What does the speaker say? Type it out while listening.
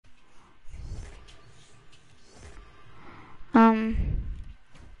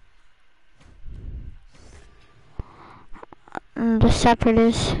The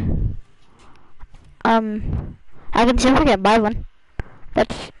separatists. I can see if I can buy one.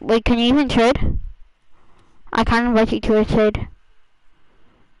 Wait, can you even trade? I can't invite you to a trade.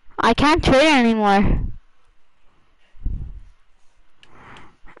 I can't trade anymore.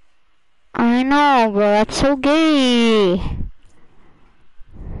 I know, bro, that's so gay.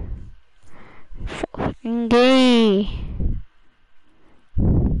 So fucking gay.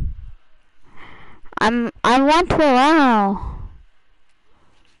 I want to allow.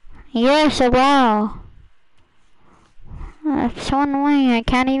 Yes, allow. That's so annoying, I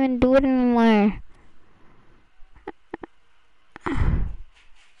can't even do it anymore. I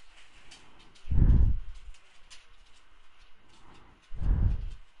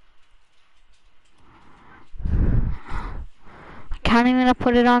can't even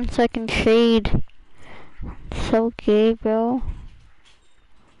put it on so I can trade. It's so gay, bro.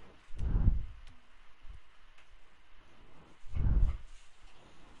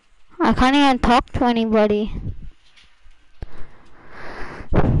 I can't even talk to anybody.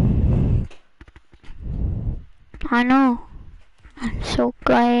 I know. I'm so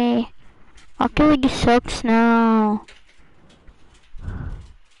gay. Rocket League sucks now.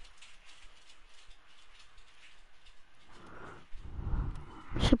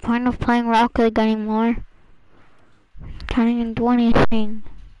 What's the point of playing Rocket League anymore? Can't even do anything.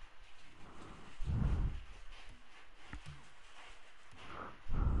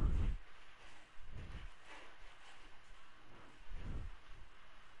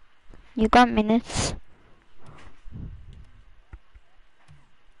 You got minutes.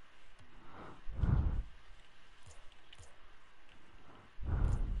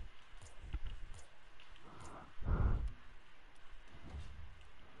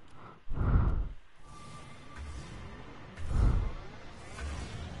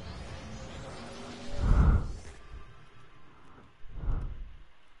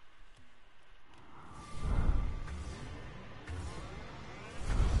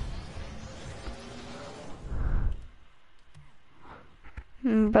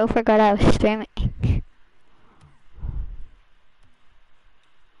 Bro forgot I was streaming.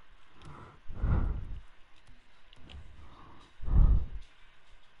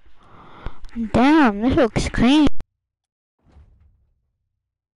 Damn, this looks clean.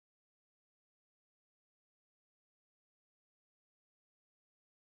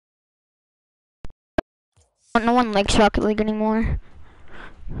 No one likes Rocket League anymore.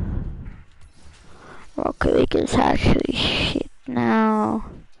 Rocket League is actually shit now.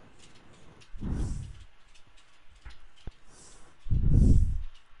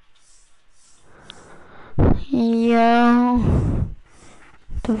 Yo,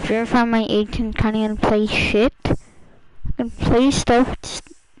 to verify my age and can't even play shit. I can play stuff. It's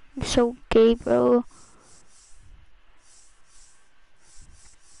so gay, bro.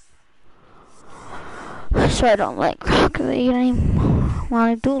 So I don't like Rocket League anymore. Well,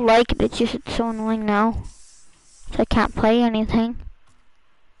 I do like it. It's just it's so annoying now. So I can't play anything.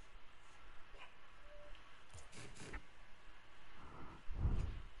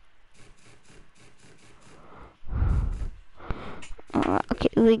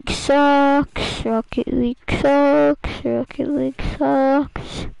 Rocket League sucks. Rocket League sucks. Rocket League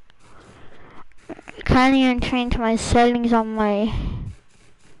sucks. Can't even change my settings on my.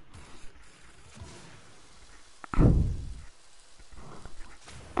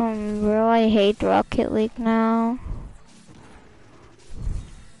 Bro, I hate Rocket League now.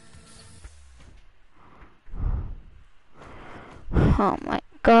 Oh my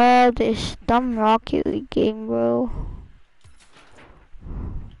god, this dumb Rocket League game, bro.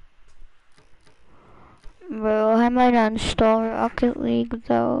 Bro, I might uninstall Rocket League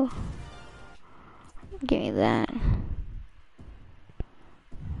though. Give me that.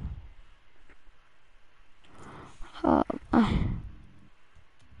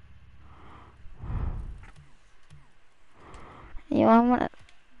 Yo, I wanna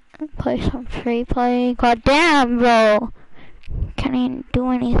play some free play. God damn, bro. Can't even do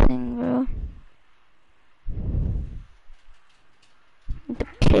anything, bro.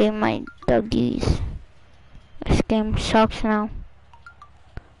 Okay, my doggies. This game sucks now.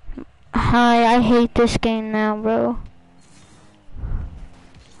 Hi, I hate this game now, bro.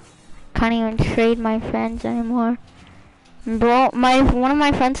 Can't even trade my friends anymore. Bro, one of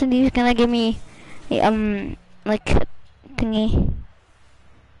my friends said he's gonna give me a, like, thingy.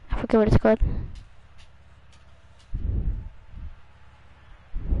 I forget what it's called.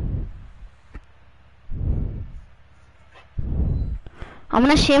 I'm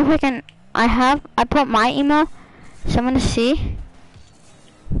gonna see if we can. I put my email, so I'm gonna see.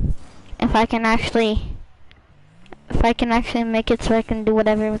 if I can actually make it so I can do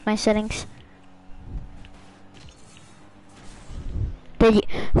whatever with my settings.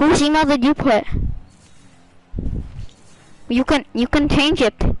 Whose email did you put? You can change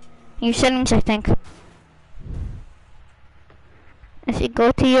it in your settings, I think. If you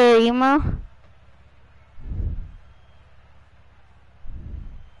go to your email,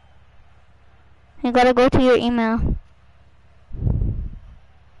 you gotta go to your email.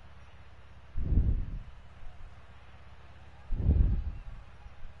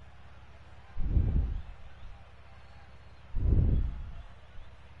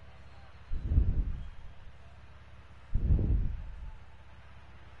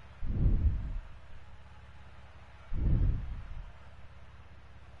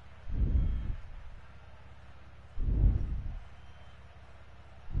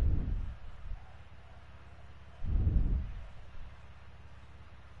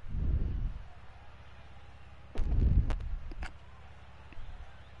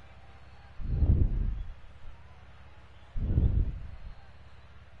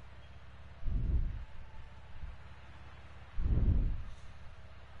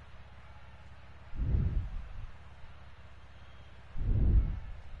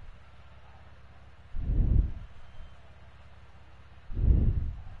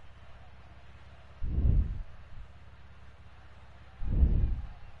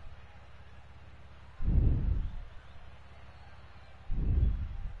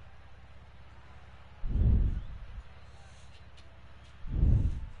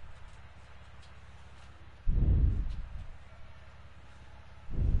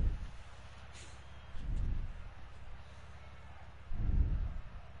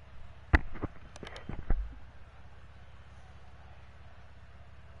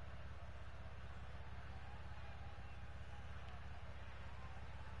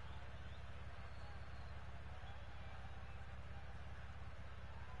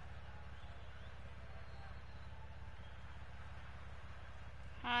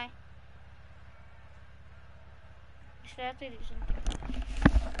 Hi. Should I have to do something?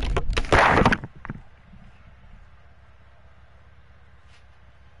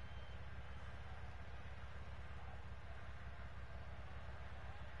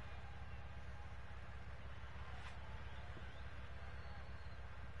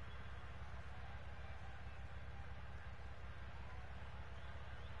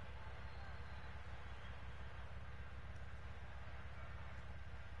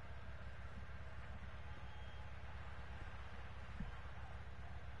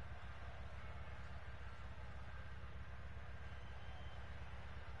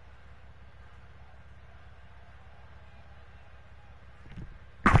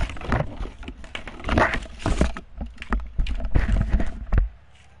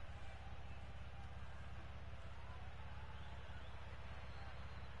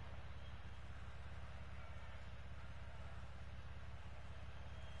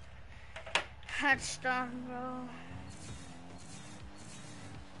 That's done, bro.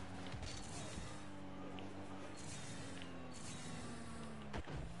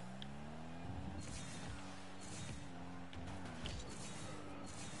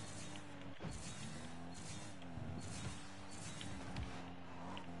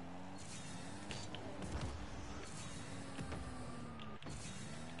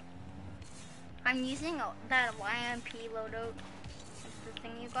 I'm using that YMP loadout. It's the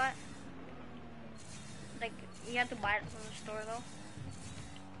thing you got. Like, you have to buy it from the store though.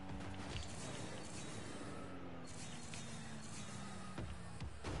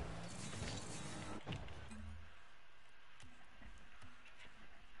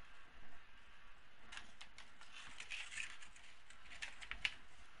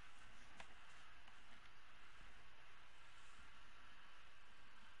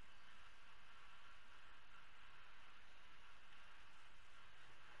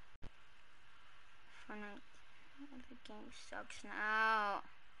 Funny. The game sucks now.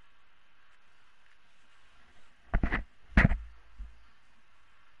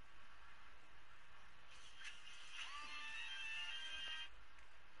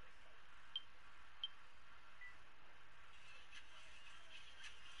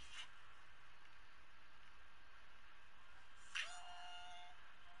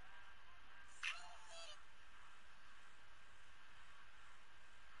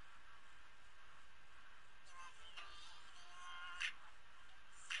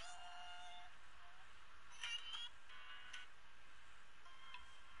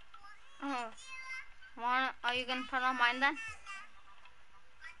 Oh, are you gonna put on mine then?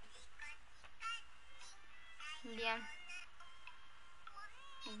 Yeah.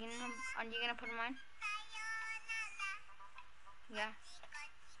 Are you gonna put mine? Yeah.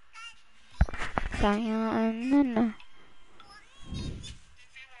 Sayonara.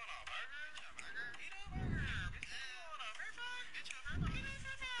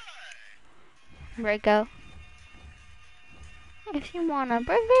 Break out. If you want a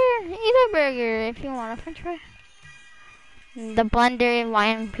burger, eat a burger. If you want a french fry. The blender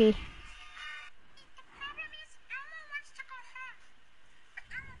YMP.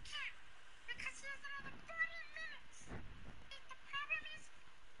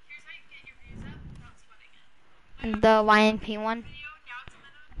 The YNP one.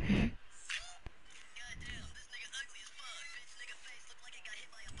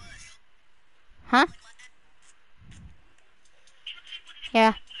 Huh?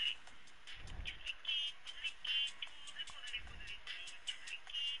 Yeah.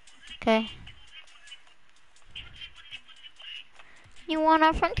 Okay. You want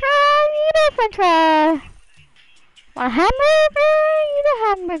a french fry? Eat a french fry. Want a hamburger? Eat a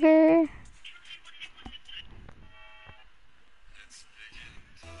hamburger.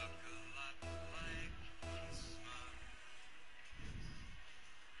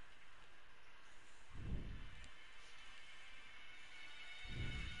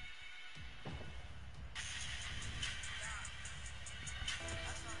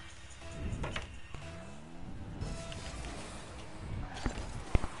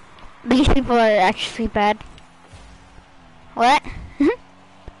 These people are actually bad. What?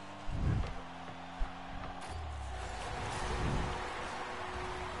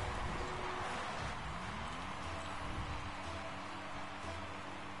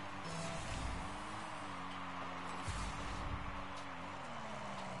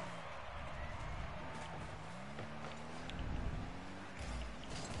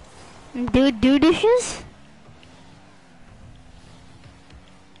 Do dishes?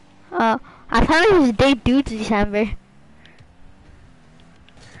 I thought it was Dave Dudes December.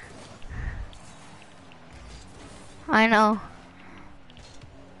 I know.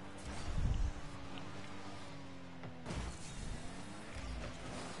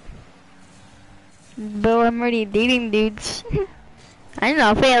 But I'm already dating dudes. I'm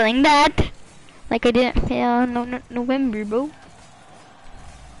not failing that. Like I didn't fail November, bro.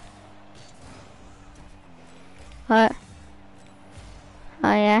 What?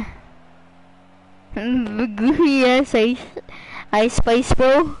 Oh yeah. Yes, I spice,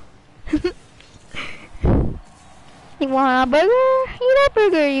 bro. You want a burger? Eat a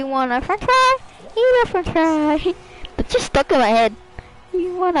burger. You want a french fry? Eat a french fry. It's just stuck in my head.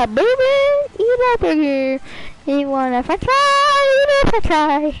 You want a burger? Eat a burger. You want a french fry? Eat a french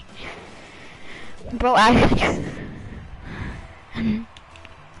fry. Bro,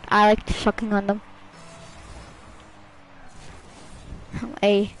 I like sucking on them.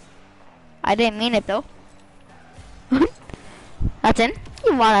 Hey, I didn't mean it though. That's in.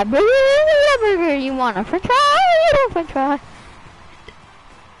 You want a burger? Eat a burger. You want a french fry? Eat a french fry.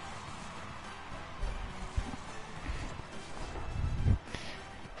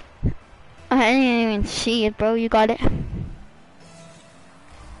 I didn't even see it, bro. You got it.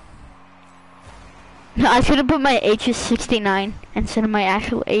 I should have put my age as 69 instead of my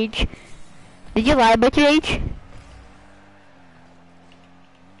actual age. Did you lie about your age?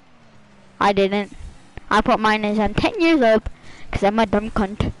 I didn't. I put mine as I'm 10 years old because I'm a dumb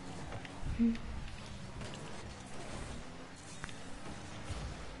cunt.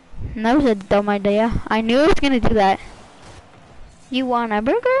 That was a dumb idea. I knew I was gonna do that. You want a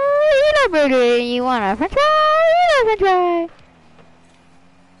burger? Eat a burger. You want a french fry? Eat a french fry.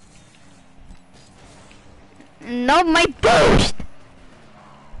 No, my boost!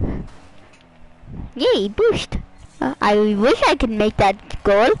 Yay, boost. I wish I could make that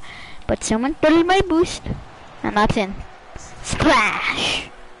goal, but someone stole my boost. And that's in. Splash!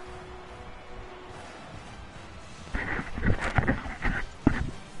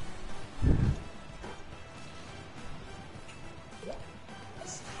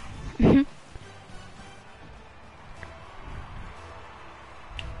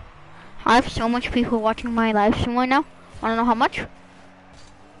 I have so much people watching my live stream right now. Wanna know how much?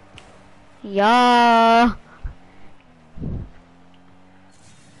 Yeah.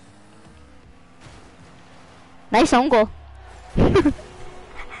 Nice own goal.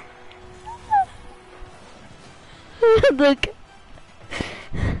 Look.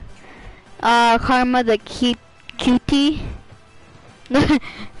 Karma the cutie.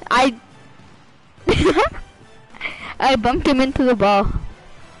 I I bumped him into the ball.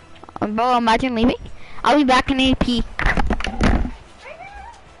 Bro, imagine leaving. I'll be back in AP.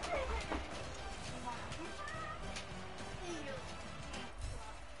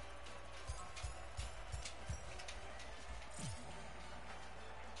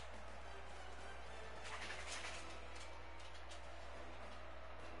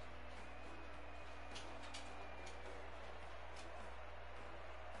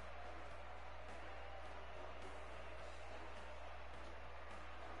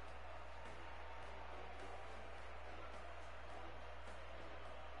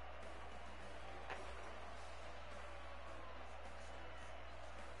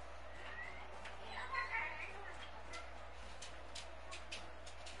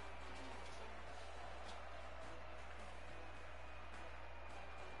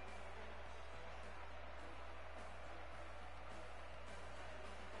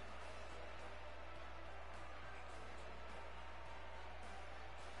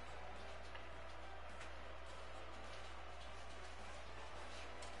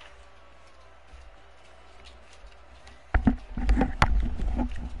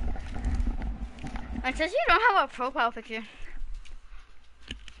 says you don't have a profile picture.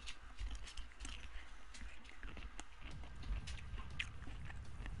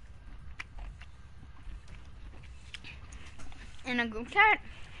 In a group chat.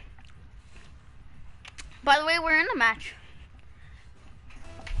 By the way, we're in a match.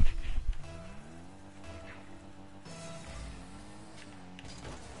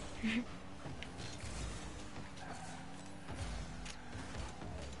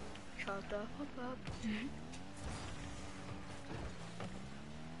 Shut the fuck up.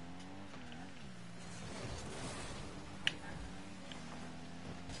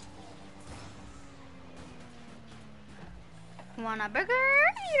 You want a burger?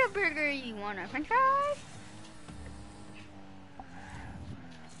 Eat a burger. You want a french fry?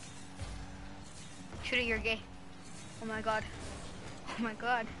 Shooter, you're gay. Oh my god. Oh my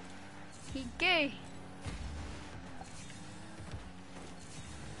god. He's gay.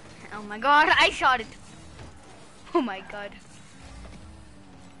 Oh my god, I shot it. Oh my god.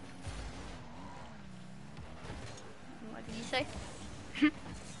 What did you say?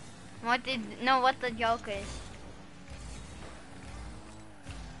 What the joke is.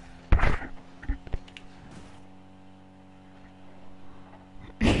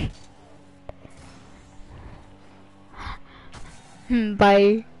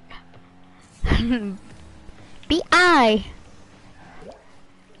 By B.I.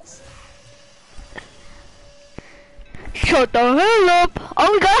 Shut the hell up!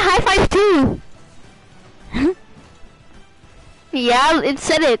 Oh, we got a high five too! Yeah, it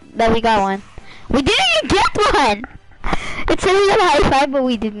said it that we got one. We didn't even get one! It said we got a high five, but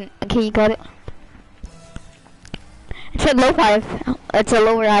we didn't. Okay, you got it. It said low five. It's a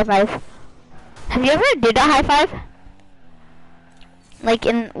lower high five. Have you ever did a high five? Like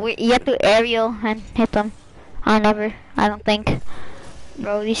you have to aerial and hit them. I never. I don't think.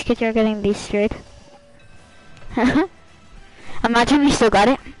 Bro, these kids are getting destroyed. Imagine we still got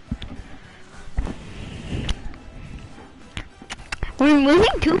it. We're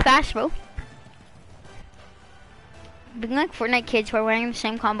moving too fast, bro. Being like Fortnite kids, we're wearing the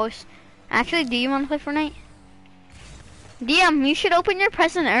same combos. Actually, do you want to play Fortnite? DM, you should open your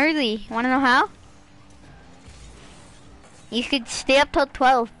present early. Want to know how? You could stay up till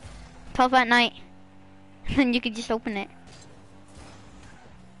 12 at night, and then you could just open it.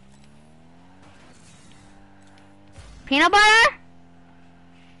 Peanut butter?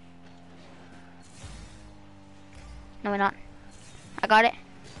 No, we're not. I got it.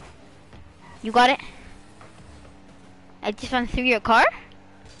 You got it? I just went through your car?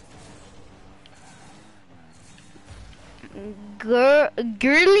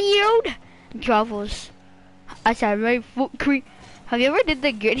 Girlioed travels. I said right foot creep. Have you ever did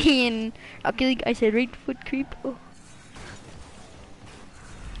the gritty in Rocket League? I said right foot creep. Oh.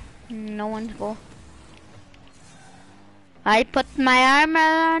 No one's goal. I put my armor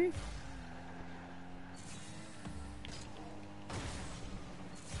on.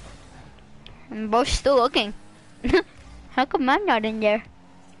 I'm both still looking. How come I'm not in there?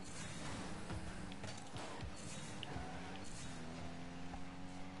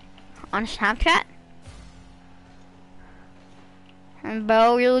 On Snapchat?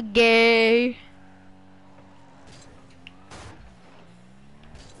 Bro, you're gay.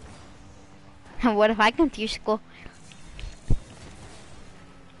 What if I come to your school?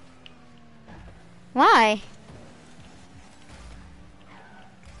 Why?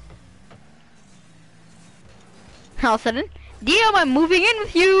 All of a sudden, damn, I'm moving in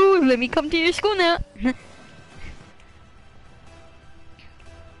with you. Let me come to your school now.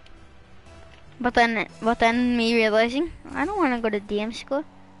 But then me realizing I don't want to go to DM school.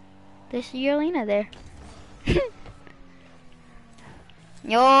 There's Yelena there.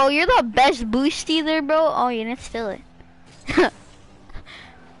 Yo, you're the best boosty there, bro. Oh, you didn't steal it.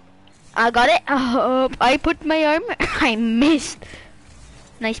 I got it. I put my arm. I missed.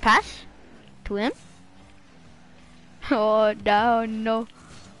 Nice pass to him. Oh, down, no.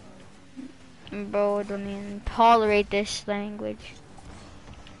 Bro, don't even tolerate this language.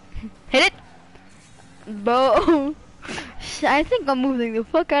 Hit it. Bro, I think I'm moving the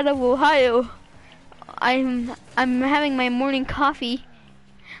fuck out of Ohio. I'm having my morning coffee.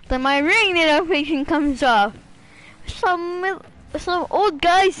 Then my ring notification comes off. Some old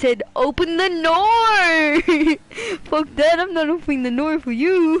guy said, "Open the door." Fuck that! I'm not opening the door for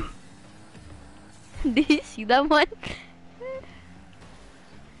you. Did you see that one?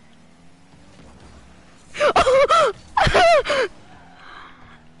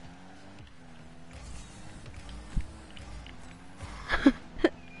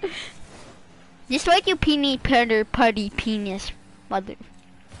 Just like you peanut butter party penis, mother.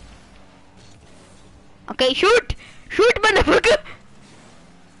 Okay, shoot! Shoot, motherfucker!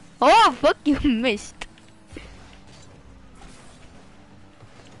 Oh, fuck, you missed.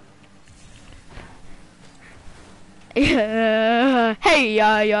 Yeah. Hey,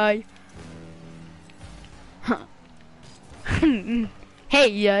 yeah. Hey,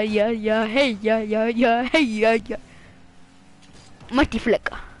 yeah. Hey, yeah. Hey, yeah. Mighty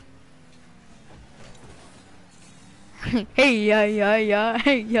Flicker. Hey, yeah.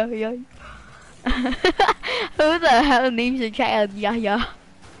 Hey, yeah. Who the hell names a child yeah?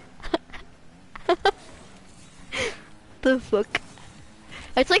 The fuck?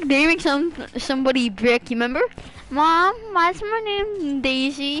 It's like naming somebody Brick, you remember? Mom, why's my name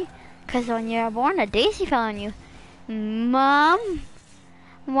Daisy? Cause when you were born, a daisy fell on you. Mom,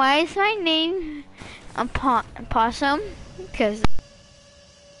 why is my name a possum? Cause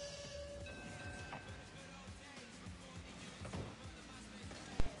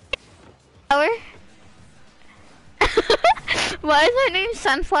flower. Why is my name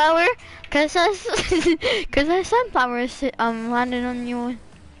Sunflower? Cause cause sunflowers landed on you.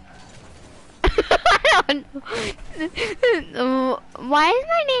 I don't know. Why is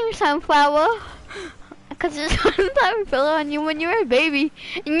my name Sunflower? Cause the sunflower fell on you when you were a baby.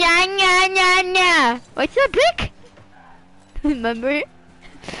 Nya. What's that brick? Remember?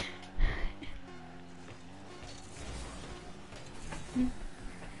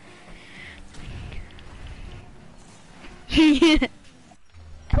 Hell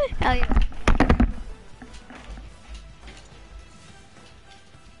yeah.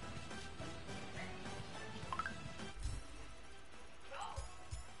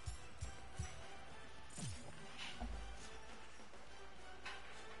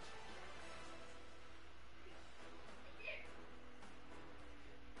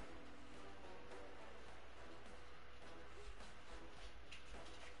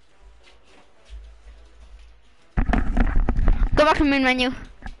 Go back to main menu.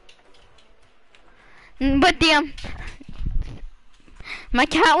 But damn, my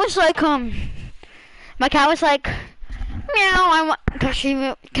cat was like meow. Cause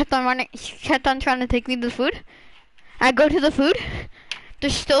she kept on running. She kept on trying to take me the food. I go to the food.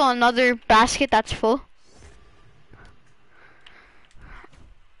 There's still another basket that's full.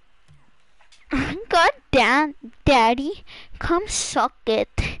 God damn, Daddy, come suck it.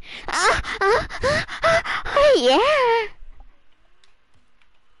 Yeah.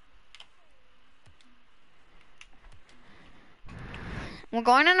 We're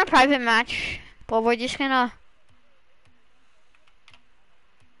going on a private match, but we're just gonna.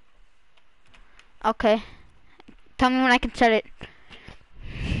 Okay. Tell me when I can set it.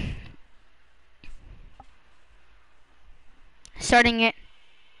 Starting it.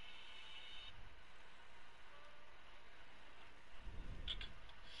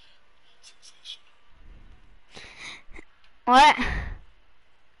 What?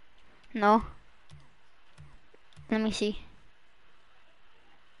 No. Let me see.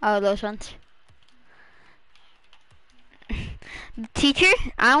 Oh, those ones. Teacher,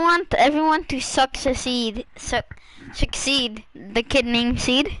 I want everyone to succeed. Succeed. The kid named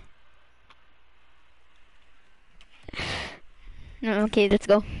Seed. No, okay, let's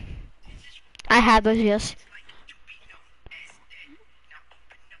go. I had those, yes.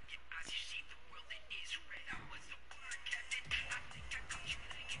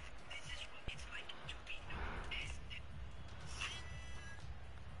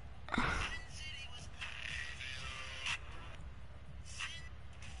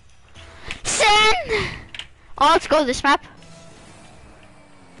 Oh, let's go this map.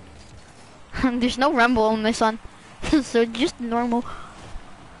 There's no rumble on this one. So just normal.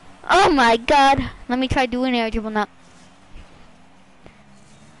 Oh my god. Let me try doing air dribble now.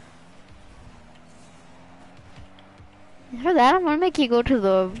 For that, I'm gonna make you go to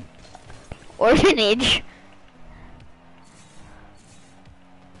the orphanage.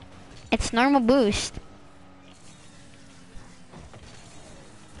 It's normal boost.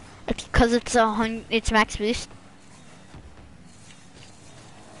 It's cause it's max boost.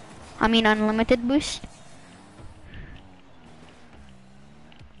 I mean unlimited boost.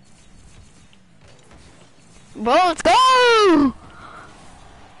 Bro, let's go!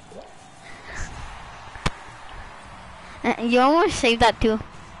 You almost saved that too.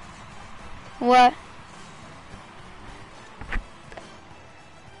 What?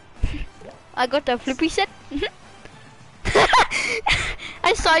 I got the flippy set.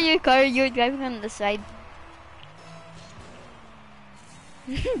 I saw your car, you were driving on the side.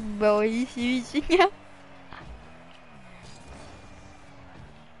 Bro, are you serious? Yeah.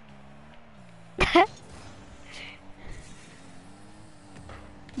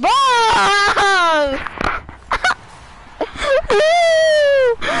 Bro!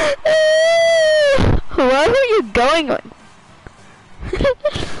 Where are you going?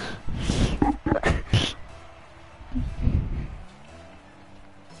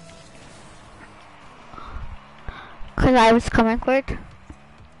 Cause I was coming for it.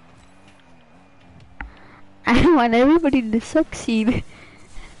 I want everybody to succeed.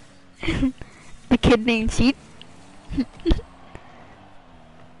 The kid named Seed.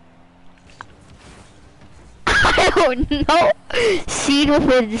 I don't know. Seed with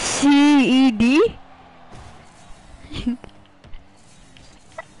a C-E-D.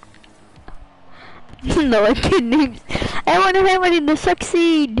 No, a kid named. I want everybody to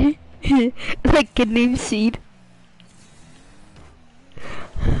succeed. Like kid named Seed.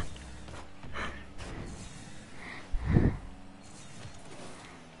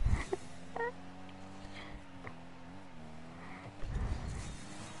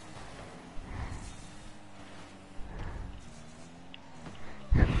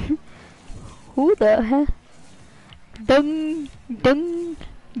 Who the hell? Dung, dung,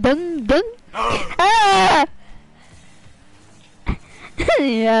 dung, dung. Ah!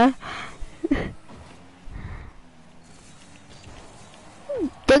 Yeah.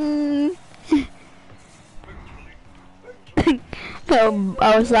 Dung.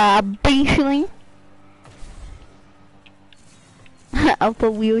 I was basically out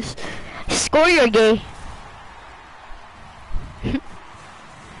the wheels. Score your gay.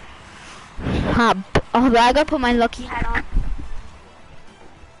 Oh, but I gotta put my lucky hat on.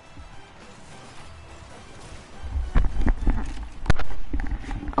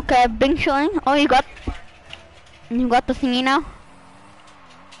 Okay, Bing showing. Oh, you got the thingy now.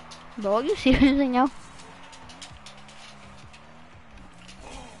 Bro, are you seriously now?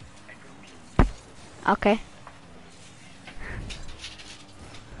 Okay.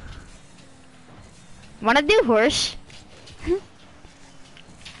 Wanna do horse?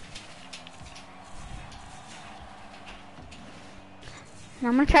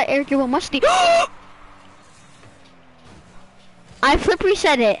 I'm gonna try air dribble musty. I flip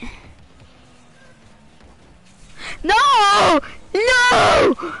reset it. No!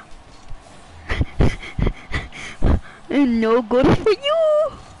 No! No good for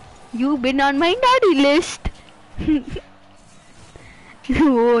you. You've been on my naughty list.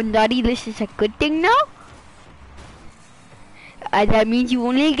 Oh, naughty list is a good thing now? That means you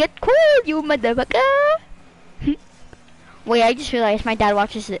only get cool, you motherfucker. Wait, I just realized my dad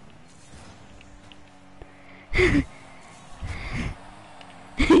watches it.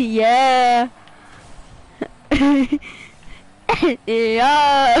 Yeah. Yeah.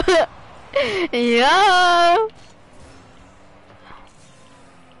 Yeah.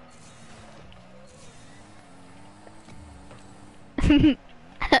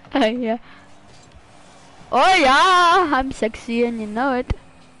 Yeah. Oh yeah, I'm sexy and you know it.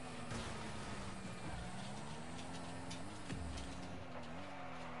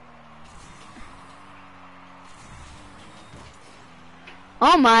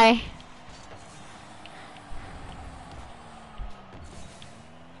 Oh my.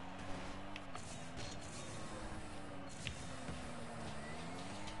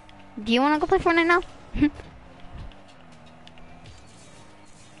 Do you wanna go play Fortnite now?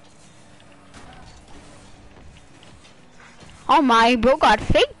 Oh my, bro got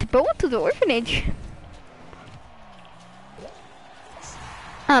faked, bro, to the orphanage.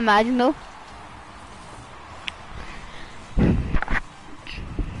 Imagine though.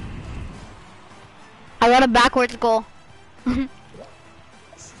 I got a backwards goal.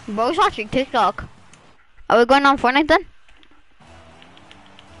 Bro's watching TikTok. Are we going on Fortnite then?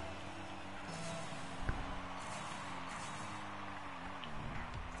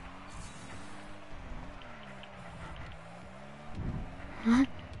 What?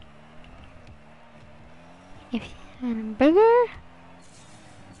 If you want a burger?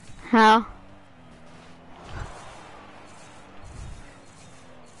 How?